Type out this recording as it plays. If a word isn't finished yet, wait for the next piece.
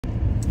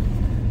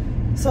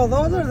So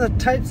those are the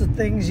types of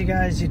things you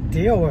guys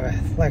deal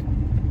with. Like,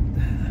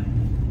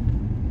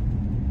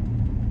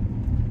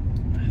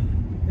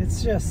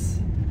 it's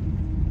just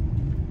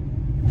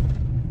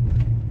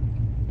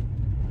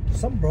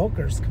some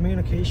brokers'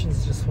 communication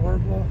is just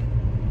horrible.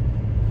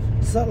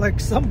 So like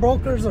some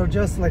brokers are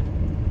just like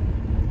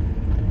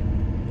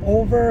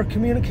over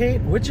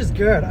communicate, which is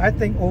good. I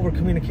think over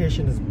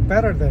communication is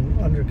better than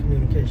under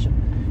communication.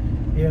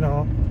 You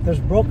know, there's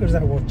brokers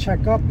that will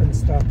check up and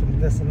stuff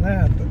and this and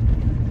that, but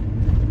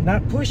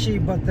not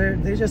pushy, but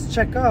they just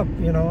check up,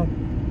 you know,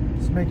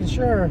 just making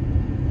sure.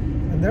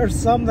 And there's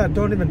some that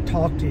don't even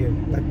talk to you,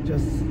 like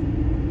just,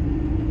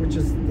 which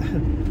is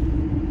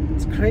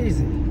it's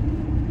crazy.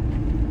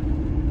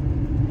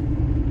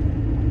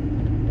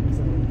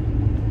 So,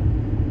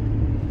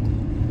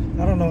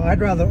 I don't know, I'd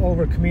rather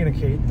over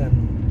communicate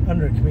than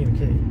under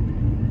communicate.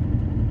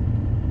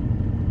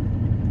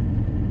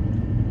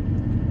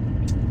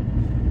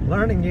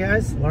 Learning, you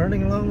guys,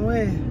 learning along the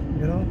way,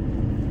 you know.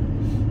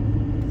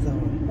 So,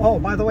 oh,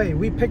 by the way,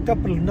 we picked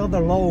up another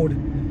load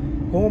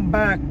going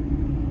back,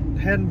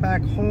 heading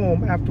back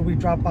home after we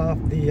drop off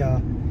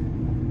the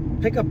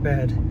pickup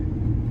bed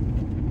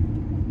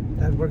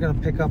that we're gonna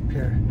pick up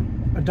here,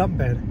 a dump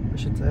bed, I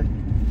should say.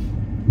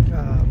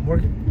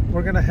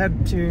 We're gonna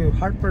head to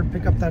Hartford,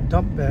 pick up that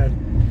dump bed,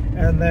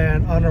 and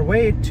then on our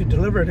way to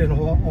deliver it in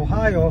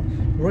Ohio,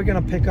 we're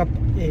gonna pick up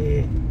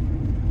a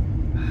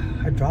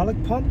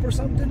hydraulic pump or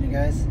something, you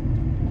guys.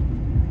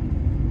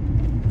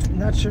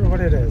 Not sure what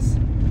it is,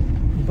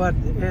 but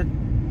it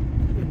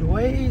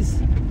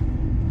weighs,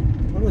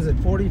 what was it,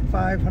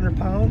 4,500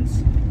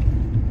 pounds?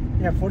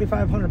 Yeah,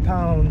 4,500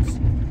 pounds,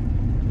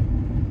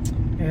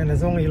 and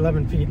it's only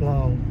 11 feet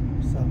long.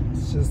 So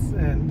it's just,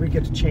 and we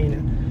get to chain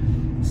it.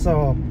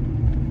 So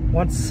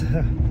once,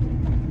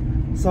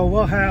 so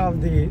we'll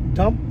have the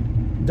dump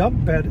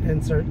bed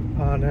insert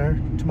on there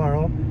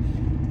tomorrow,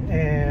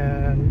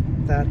 and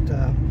that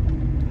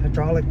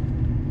hydraulic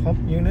pump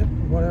unit,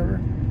 whatever,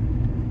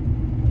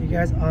 you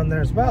guys on there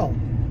as well.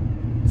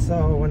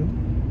 So when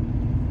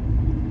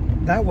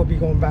that will be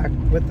going back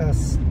with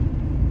us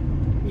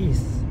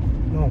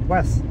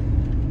west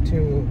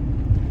to,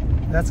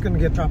 that's going to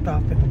get dropped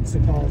off in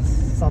Sioux Falls,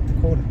 South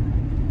Dakota.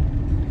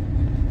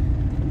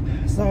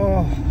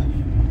 So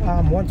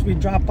once we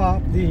drop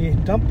off the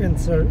dump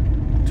insert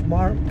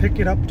tomorrow, pick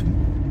it up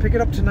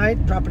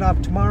tonight, drop it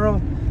off tomorrow,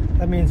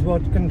 that means we're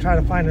going to try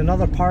to find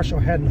another partial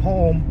heading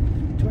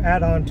home to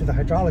add on to the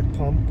hydraulic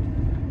pump.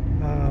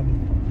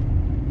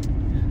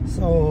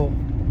 So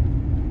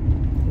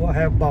we'll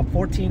have about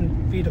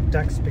 14 feet of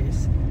deck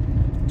space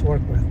to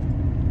work with,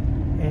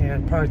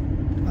 and probably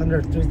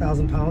under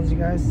 3,000 pounds, you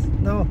guys.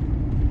 No,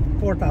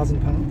 4,000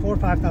 pounds, 4,000 or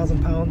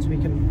 5,000 pounds we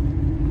can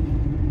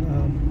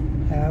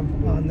have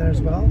on there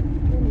as well.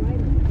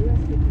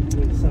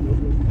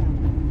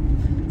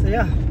 So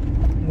yeah,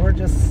 we're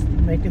just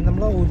making them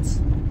loads.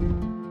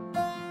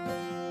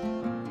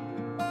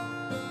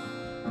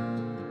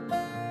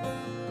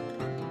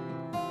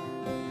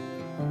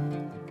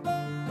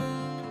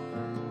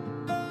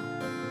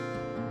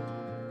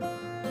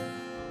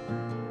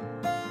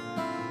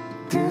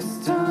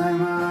 This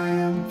time I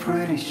am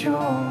pretty sure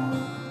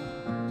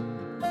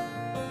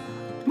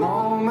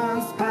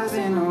moments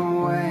passing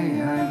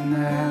away I've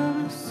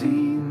never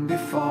seen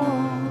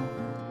before.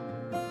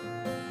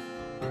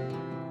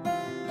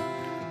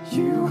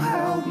 You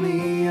held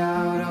me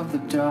out of the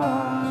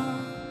dark.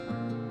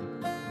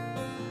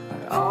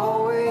 I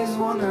always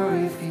wonder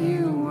if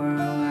you were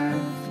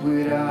left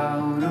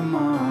without a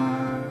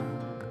mark.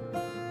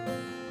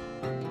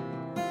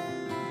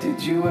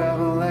 Did you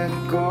ever let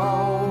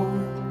go?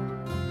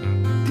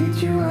 Did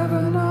you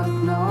ever not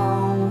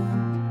know?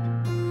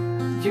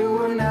 You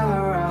were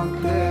never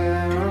out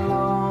there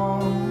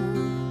alone.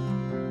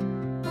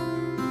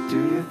 Do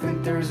you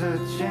think there's a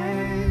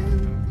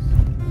chance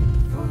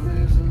for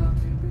this love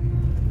to be?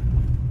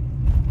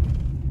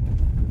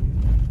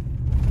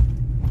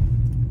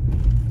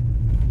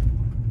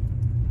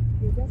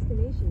 Your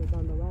destination is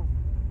on the left.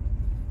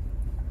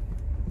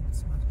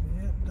 This must be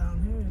it down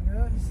here, you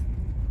guys.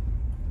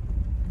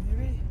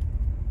 Maybe.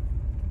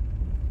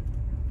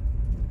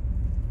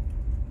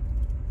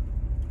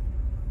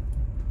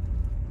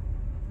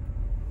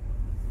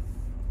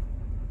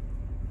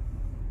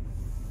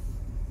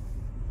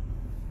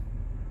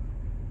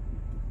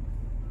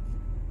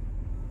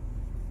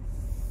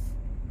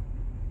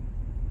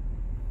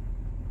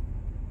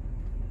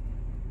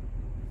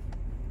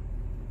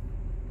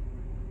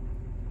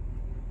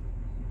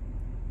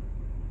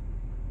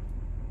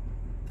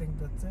 I think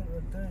that's it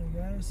right there, you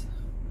guys.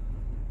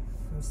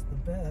 That's the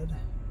bed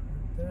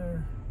right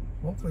there.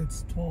 Hopefully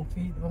it's 12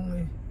 feet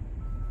only.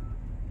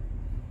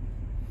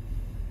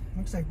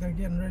 Looks like they're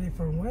getting ready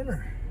for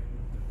winter.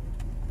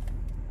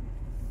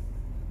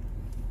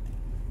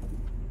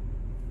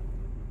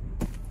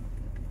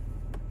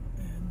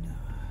 And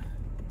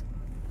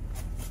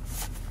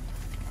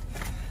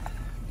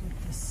get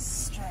this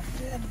strapped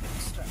in,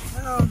 strapped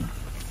down.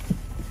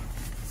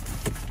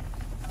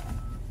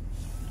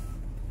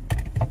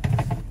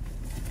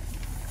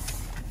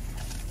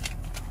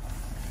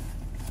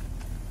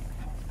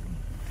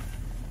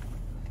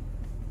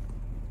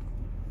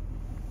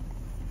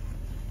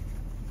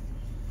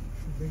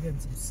 dig in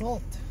some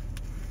salt.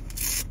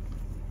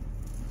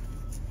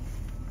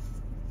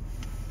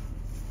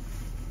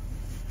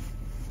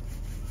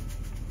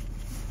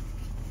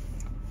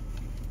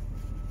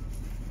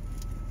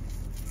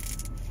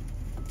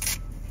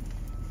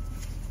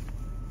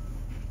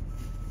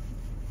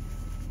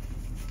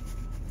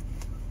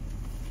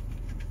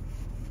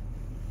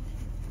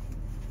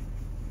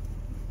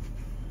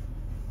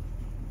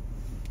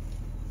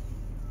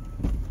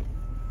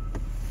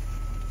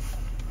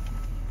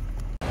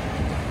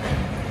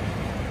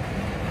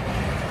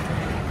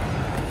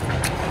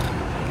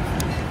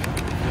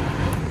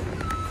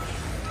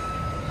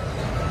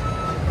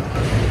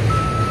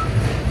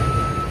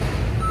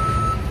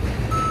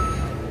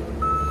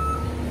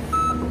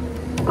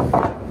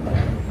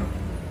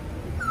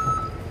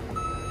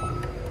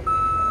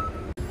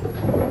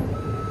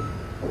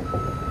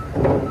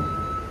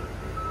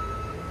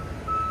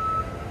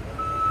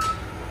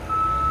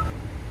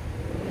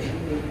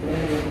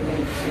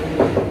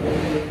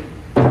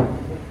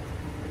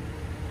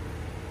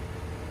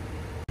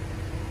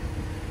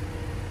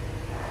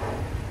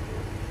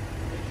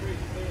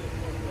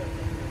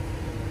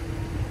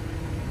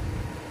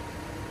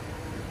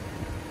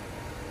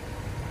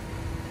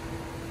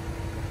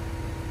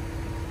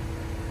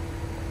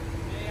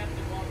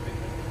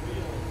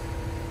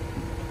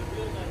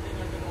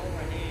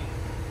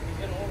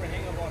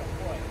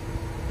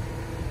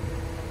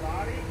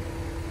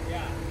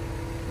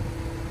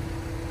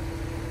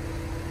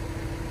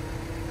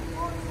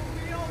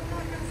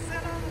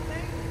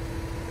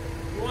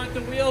 The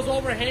wheels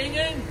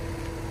overhanging,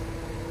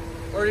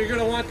 or you're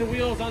going to want the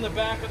wheels on the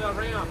back of the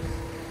ramps,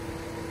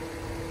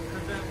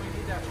 because then we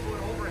need that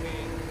foot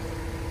overhang.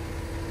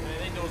 And I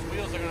think those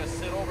wheels are going to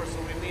sit over, so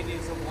we may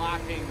need some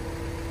locking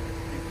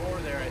before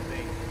there, I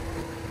think.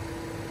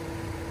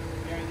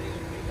 Yeah, I think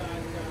if we got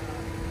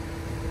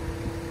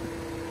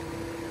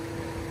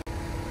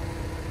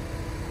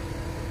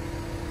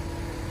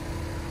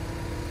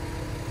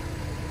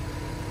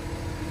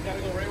you got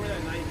to go right where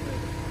that knife is.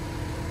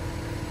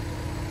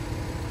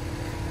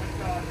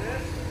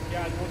 This?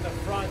 Yeah, with the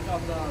front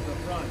of the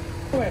front.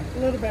 Wait, a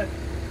little bit.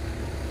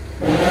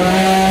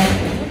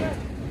 Okay.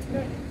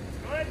 Good.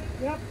 Good?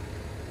 Yep.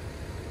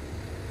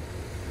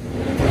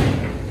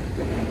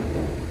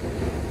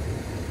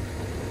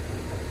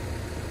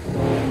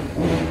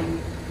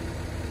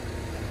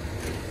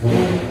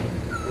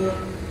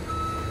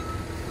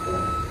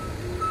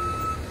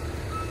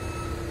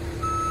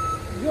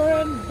 You're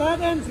in,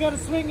 that end's got to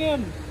swing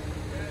in.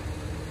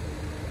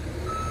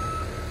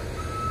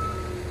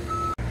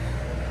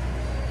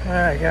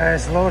 Alright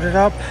guys, loaded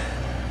up.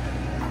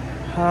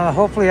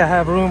 Hopefully I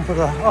have room for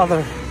the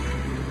other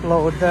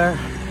load there.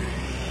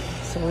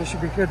 So we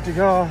should be good to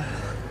go.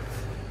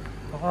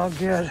 All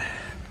good.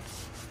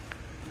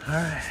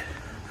 Alright,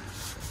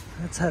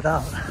 let's head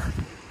out.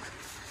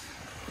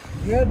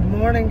 Good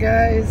morning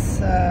guys.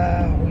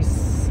 We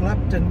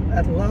slept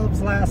at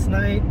Love's last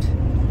night.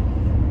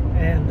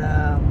 And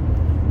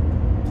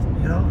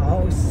you know,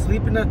 always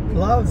sleeping at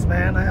Love's,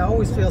 man. I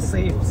always feel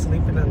safe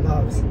sleeping at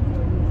Love's.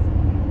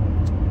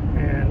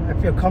 And I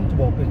feel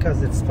comfortable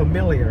because it's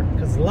familiar.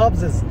 Because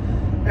Love's is,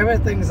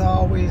 everything's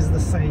always the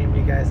same,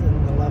 you guys,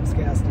 in the Love's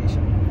gas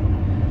station.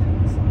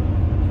 So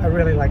I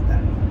really like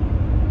that.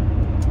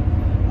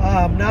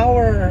 Now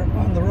we're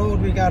on the road.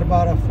 We got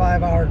about a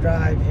 5-hour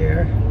drive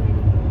here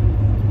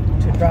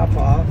to drop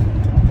off.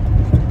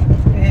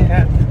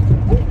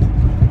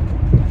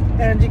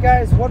 And you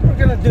guys, what we're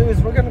gonna do is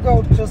we're gonna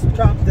go just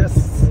drop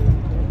this.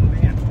 Oh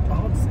man,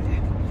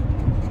 bouncy.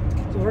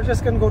 So we're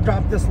just gonna go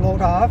drop this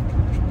load off.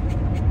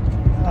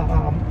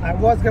 I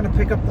was going to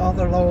pick up the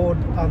other load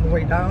on the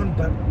way down,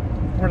 but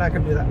we're not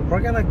going to do that. We're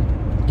going to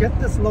get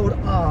this load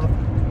off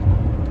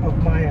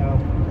of my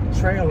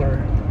trailer,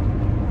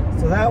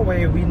 so that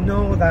way we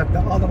know that the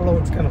other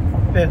load's going to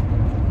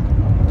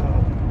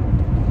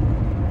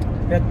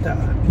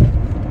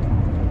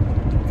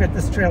fit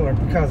this trailer,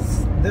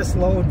 because this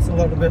load's a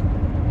little bit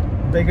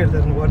bigger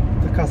than what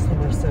the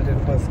customer said it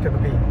was going to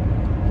be,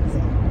 so,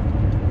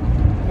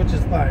 which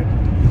is fine.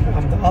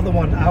 The other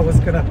one, I was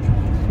going to,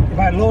 if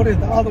I loaded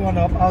the other one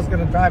up, I was going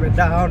to drive it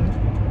down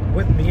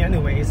with me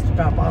anyways to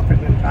drop off and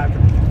then drive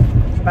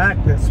it back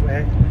this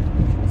way.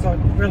 So it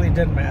really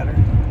didn't matter.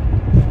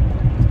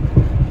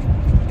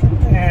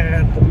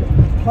 And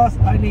plus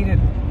I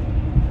needed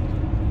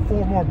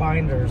 4 more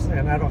binders,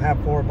 and I don't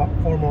have four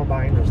more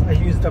binders. I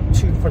used up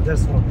 2 for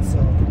this one, so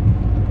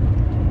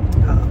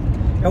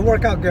it'll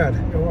work out good.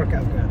 It'll work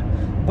out good.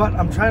 But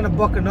I'm trying to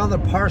book another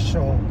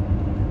partial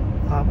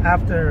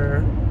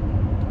after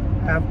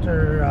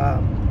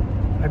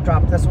I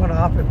drop this one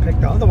off and pick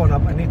the other one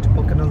up. I need to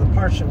book another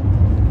partial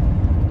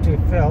to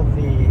fill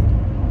the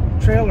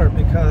trailer,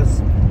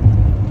 because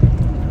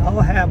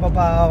I'll have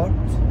about,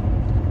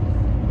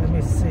 let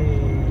me see,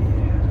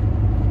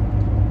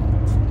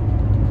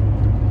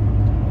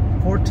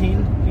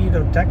 14 feet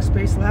of deck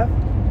space left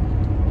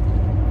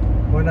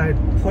when I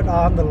put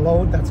on the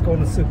load that's going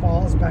to Sioux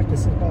Falls, back to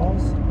Sioux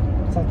Falls,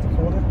 South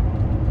Dakota.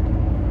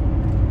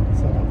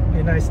 So it'd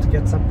be nice to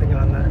get something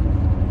on there.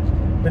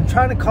 been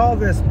trying to call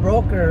this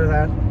broker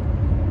that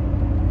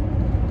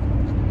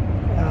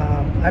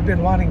I've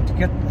been wanting to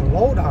get the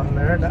load on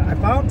there. I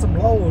found some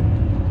load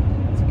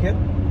to get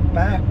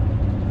back,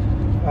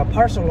 a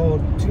partial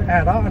load to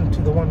add on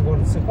to the one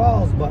going to Sioux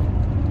Falls, but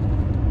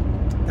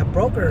the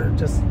broker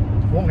just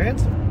won't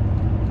answer.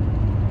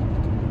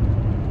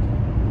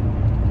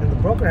 And the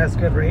broker has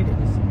good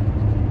ratings.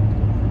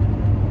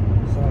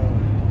 So,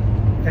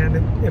 and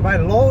if I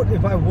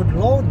would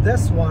load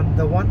this one,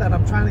 the one that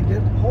I'm trying to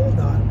get hold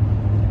on,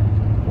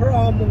 we're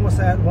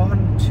almost at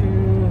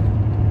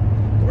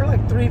we're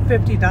like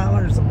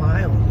 $350 a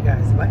mile, you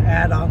guys, if I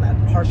add on that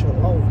partial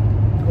load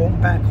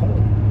going back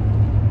home.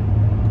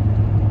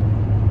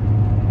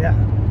 Yeah,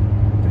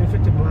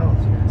 350 miles,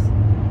 you guys.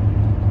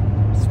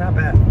 It's not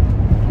bad.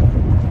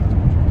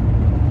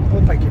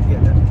 Hope I can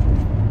get it.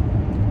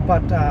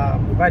 But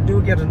if I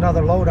do get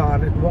another load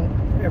on,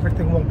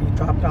 everything won't be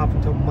dropped off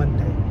until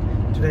Monday.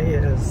 Today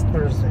is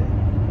Thursday.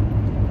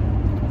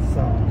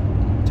 So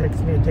it takes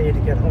me a day to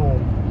get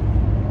home.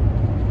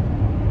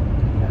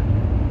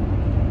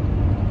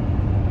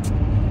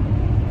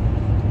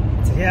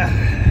 Yeah,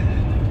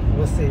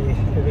 we'll see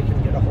if we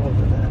can get a hold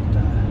of that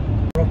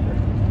broker.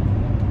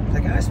 The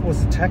guy's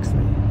supposed to text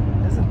me.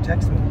 He doesn't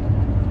text me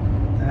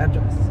the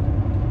address.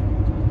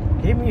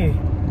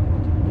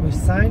 We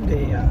signed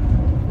a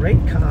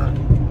rate con,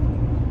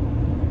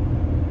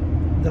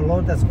 the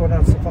load that's going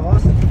on Sioux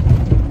Falls.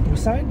 We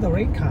signed the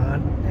rate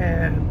con,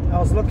 and I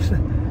was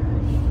looking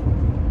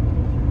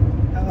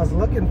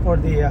for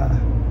the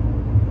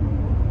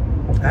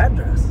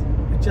address.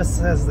 It just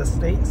says the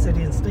state,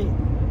 city, and state.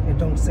 It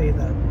don't say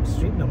the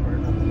street number or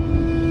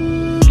nothing.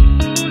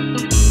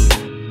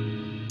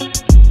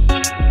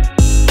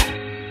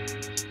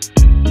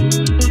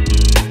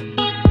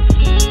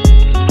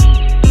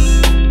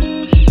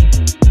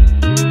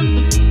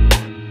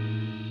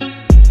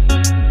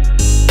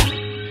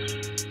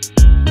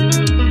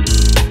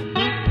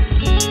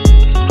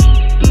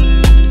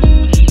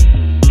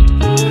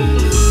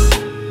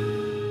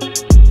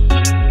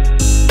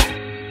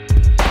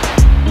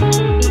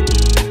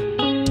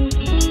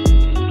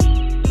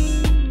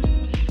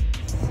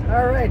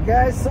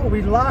 Guys, so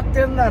we locked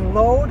in that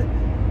load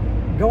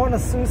going to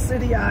Sioux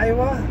City,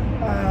 Iowa.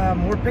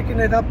 We're picking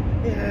it up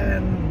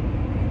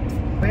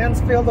in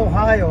Mansfield,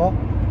 Ohio.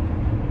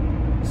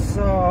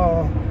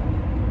 So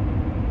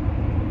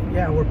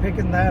yeah, we're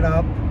picking that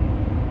up.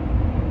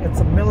 It's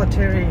a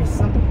military,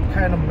 some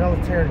kind of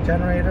military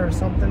generator or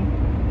something,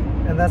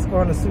 and that's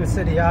going to Sioux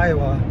City,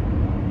 Iowa.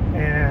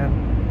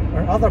 And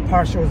our other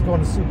partial is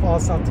going to Sioux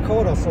Falls, South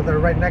Dakota, so they're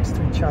right next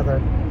to each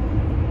other.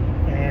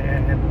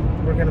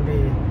 And we're going to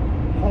be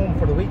home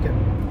for the weekend.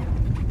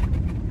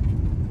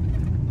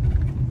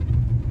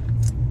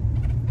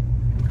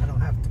 I don't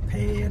have to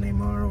pay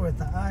anymore with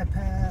the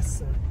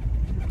iPass or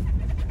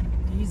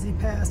Easy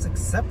Pass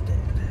accepted.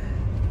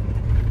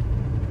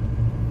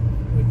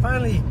 We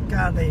finally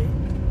got a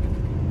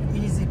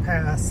Easy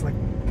Pass like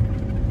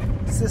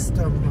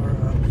system or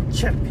a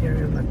chip here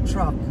in the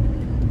truck,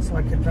 so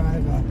I could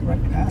drive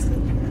right past it.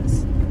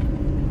 Yes.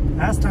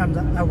 Last time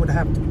I would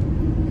have to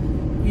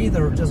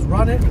either just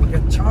run it and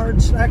get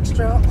charged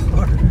extra,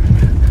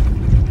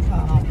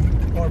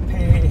 or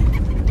pay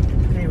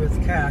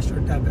with cash or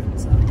debit.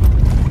 So.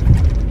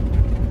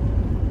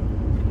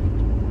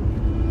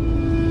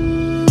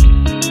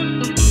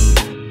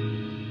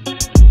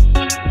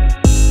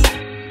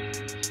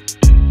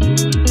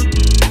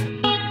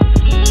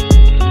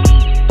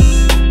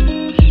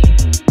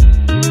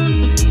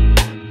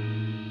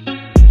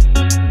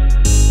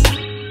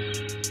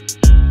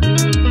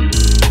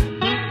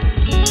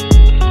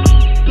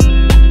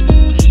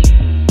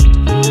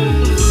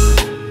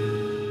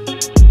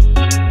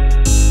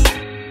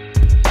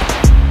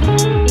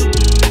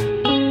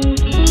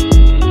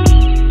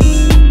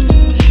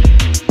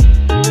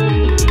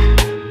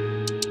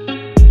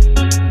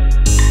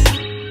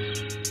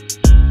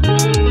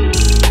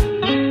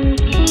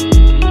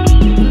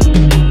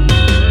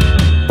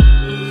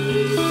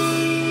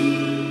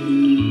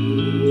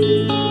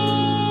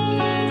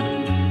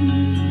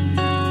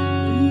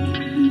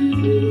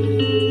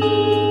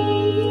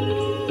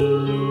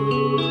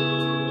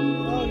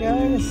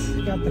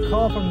 Got the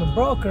call from the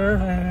broker,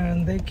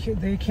 and they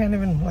can't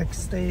even like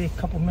stay a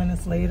couple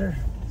minutes later.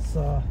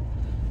 So,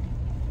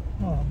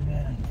 oh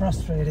man,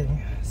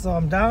 frustrating. So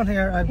I'm down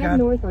here. Head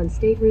north on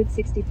State Route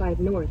 65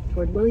 north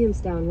toward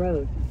Williamstown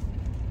Road.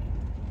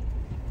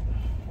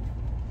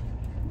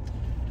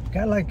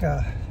 Got like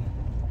a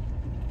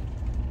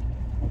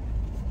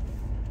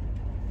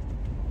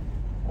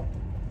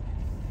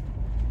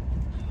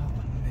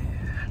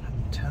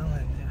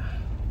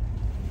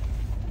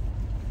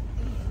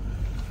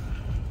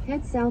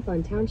Head south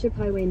on Township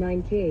Highway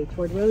 9K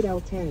toward Road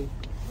L10.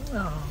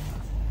 Oh.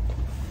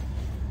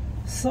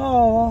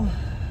 So,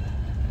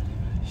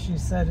 she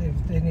said if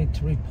they need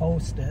to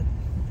repost it,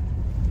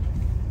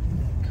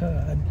 they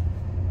could.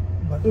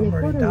 But I'm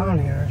already down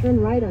here. Turn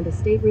right onto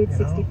State Route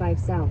 65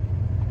 south.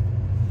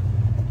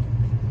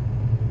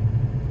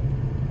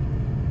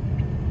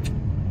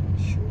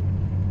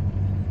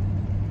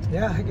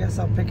 yeah, I guess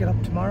I'll pick it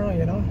up tomorrow,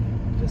 you know.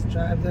 Just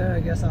drive there. I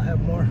guess I'll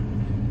have more,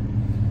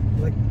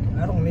 like,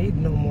 I don't need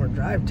no more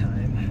drive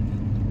time.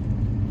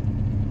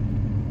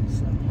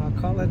 So I'll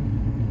call it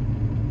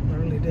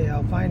early day.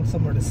 I'll find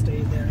somewhere to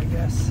stay there, I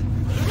guess.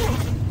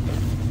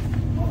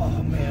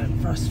 Oh man,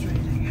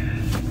 frustrating.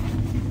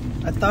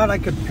 I thought I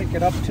could pick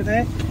it up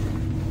today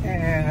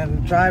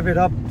and drive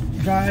up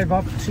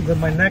to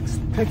my next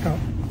pickup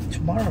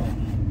tomorrow.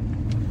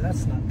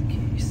 That's not the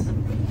case.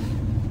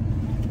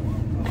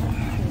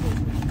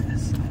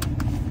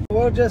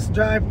 We'll just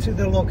drive to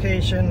the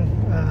location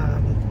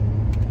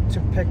to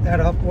pick that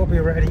up. We'll be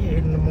ready 8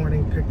 in the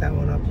morning, pick that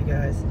one up, you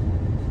guys.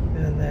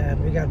 And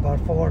then we got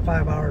about 4 or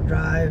 5 hour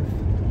drive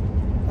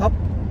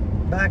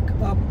back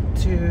up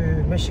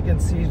to Michigan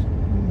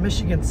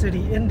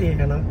City,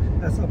 Indiana.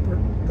 That's upper,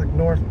 like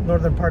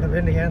northern part of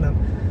Indiana.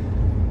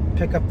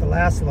 Pick up the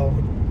last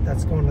load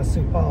that's going to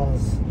Sioux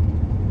Falls.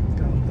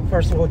 The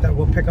first load that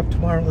we'll pick up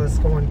tomorrow is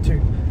going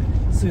to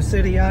Sioux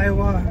City,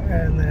 Iowa,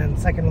 and then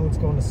second load's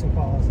going to Sioux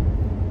Falls.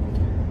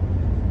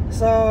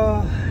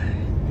 So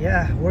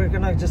yeah, we're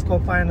gonna just go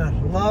find a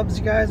Love's,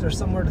 you guys, or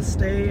somewhere to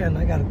stay. And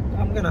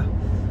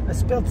I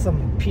spilled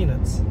some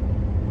peanuts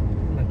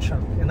in my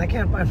truck, and I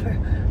can't find my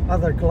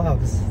other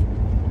gloves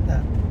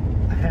that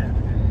I had.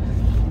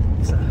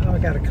 So I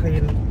gotta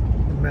clean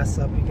the mess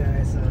up, you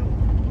guys.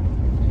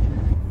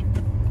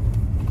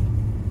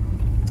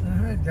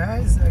 Alright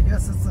guys, I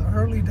guess it's an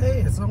early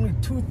day. It's only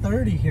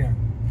 2:30 here.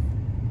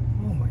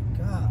 Oh my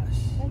gosh.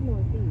 Head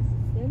northeast,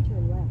 then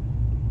turn left.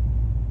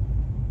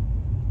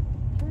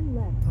 Turn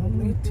left.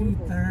 Only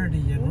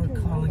 2:30 and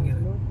we're calling it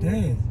a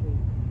day.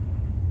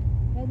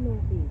 Head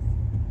northeast.